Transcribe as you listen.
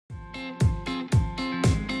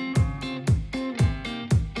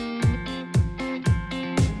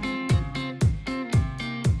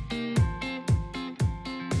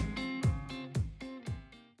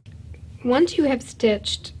once you have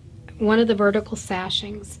stitched one of the vertical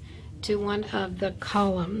sashings to one of the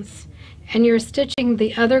columns, and you're stitching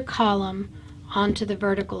the other column onto the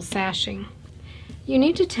vertical sashing, you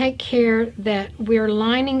need to take care that we're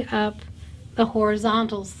lining up the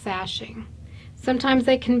horizontal sashing. Sometimes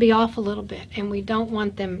they can be off a little bit, and we don't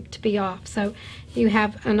want them to be off. So you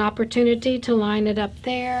have an opportunity to line it up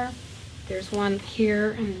there. There's one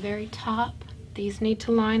here in the very top. These need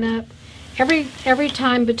to line up. Every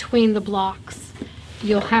time between the blocks,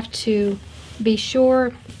 you'll have to be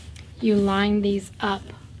sure you line these up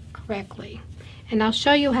correctly. And I'll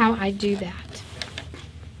show you how I do that.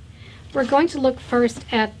 We're going to look first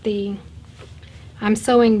at I'm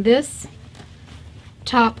sewing this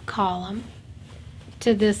top column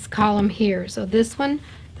to this column here. So this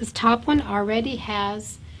top one already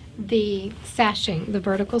has the sashing, the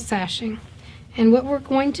vertical sashing. And what we're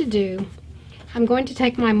going to do, I'm going to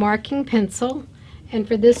take my marking pencil, and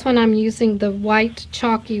for this one I'm using the white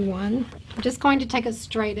chalky one. I'm just going to take a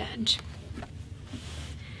straight edge.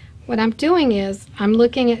 What I'm doing is I'm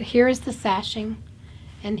looking at, here's the sashing,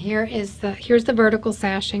 and here's the vertical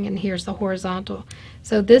sashing, and here's the horizontal.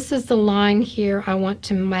 So this is the line here I want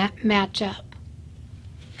to match up.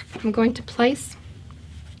 I'm going to place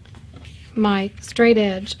my straight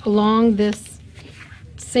edge along this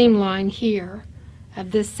seam line here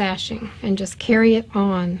of this sashing and just carry it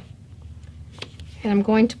on. And I'm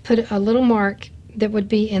going to put a little mark that would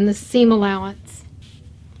be in the seam allowance.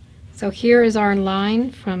 So here is our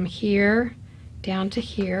line from here down to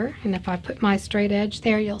here, and if I put my straight edge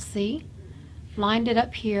there, you'll see lined it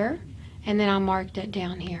up here, and then I marked it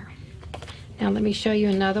down here. Now let me show you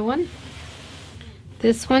another one.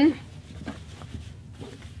 This one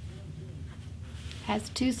has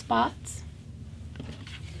two spots,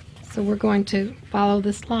 so we're going to follow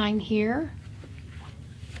this line here,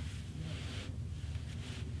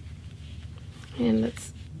 and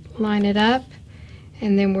let's line it up,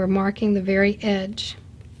 and then we're marking the very edge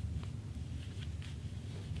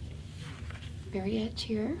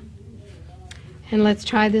here. And let's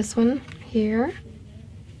try this one here,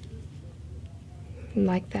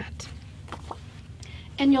 like that.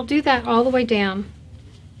 And you'll do that all the way down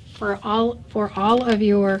for all of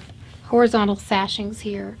your horizontal sashings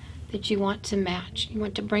here that you want to match. You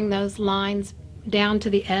want to bring those lines down to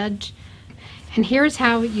the edge. And here's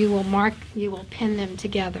how you will pin them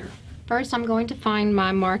together. First, I'm going to find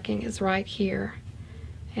my marking is right here,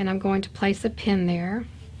 and I'm going to place a pin there.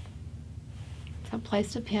 So I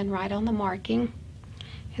placed a pin right on the marking,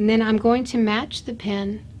 and then I'm going to match the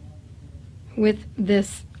pin with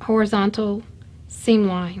this horizontal seam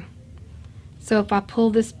line. So if I pull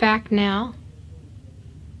this back now,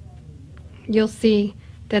 you'll see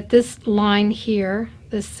that this line here,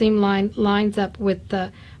 this seam line, lines up with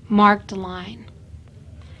the marked line.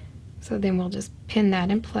 So then we'll just pin that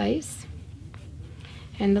in place.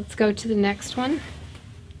 And let's go to the next one.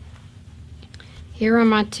 Here are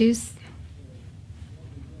my two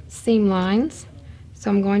seam lines. So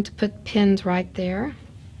I'm going to put pins right there.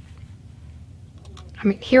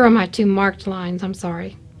 Here are my two marked lines, I'm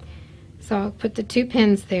sorry. So I'll put the two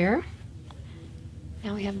pins there.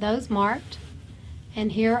 Now we have those marked.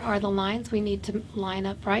 And here are the lines we need to line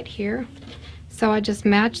up right here. So I just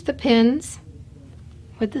match the pins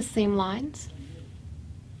with the seam lines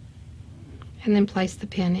and then place the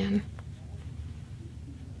pin in.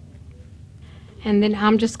 And then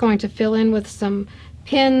I'm just going to fill in with some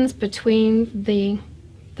pins between the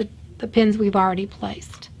pins we've already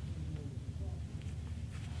placed.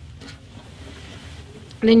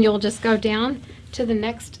 And then you'll just go down to the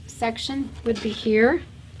next section, would be here,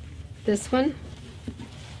 this one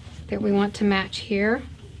that we want to match here,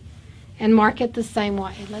 and mark it the same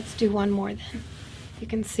way. Let's do one more then. You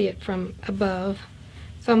can see it from above.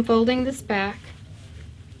 So I'm folding this back.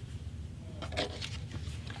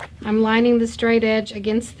 I'm lining the straight edge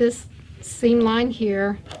against this seam line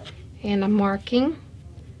here, and I'm marking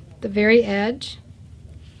the very edge.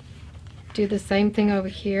 Do the same thing over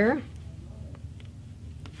here.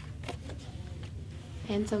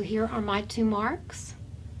 And so here are my two marks.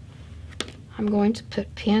 I'm going to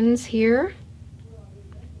put pins here,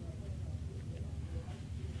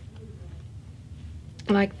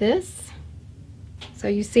 like this. So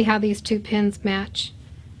you see how these two pins match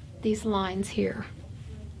these lines here.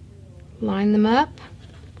 Line them up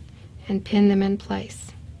and pin them in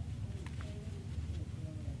place.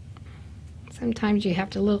 Sometimes you have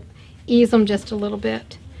to ease them just a little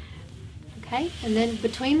bit. Okay, and then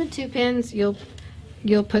between the two pins you'll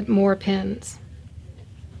put more pins.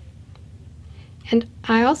 And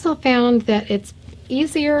I also found that it's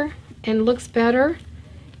easier and looks better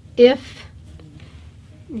if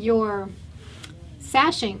your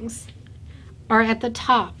sashings are at the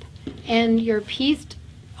top, and your pieced,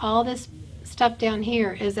 all this stuff down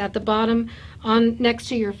here is at the bottom on next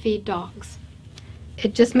to your feed dogs.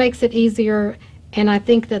 It just makes it easier, and I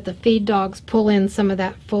think that the feed dogs pull in some of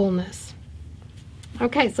that fullness.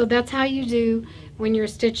 Okay, so that's how you do when you're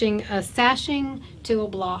stitching a sashing to a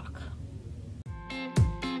block.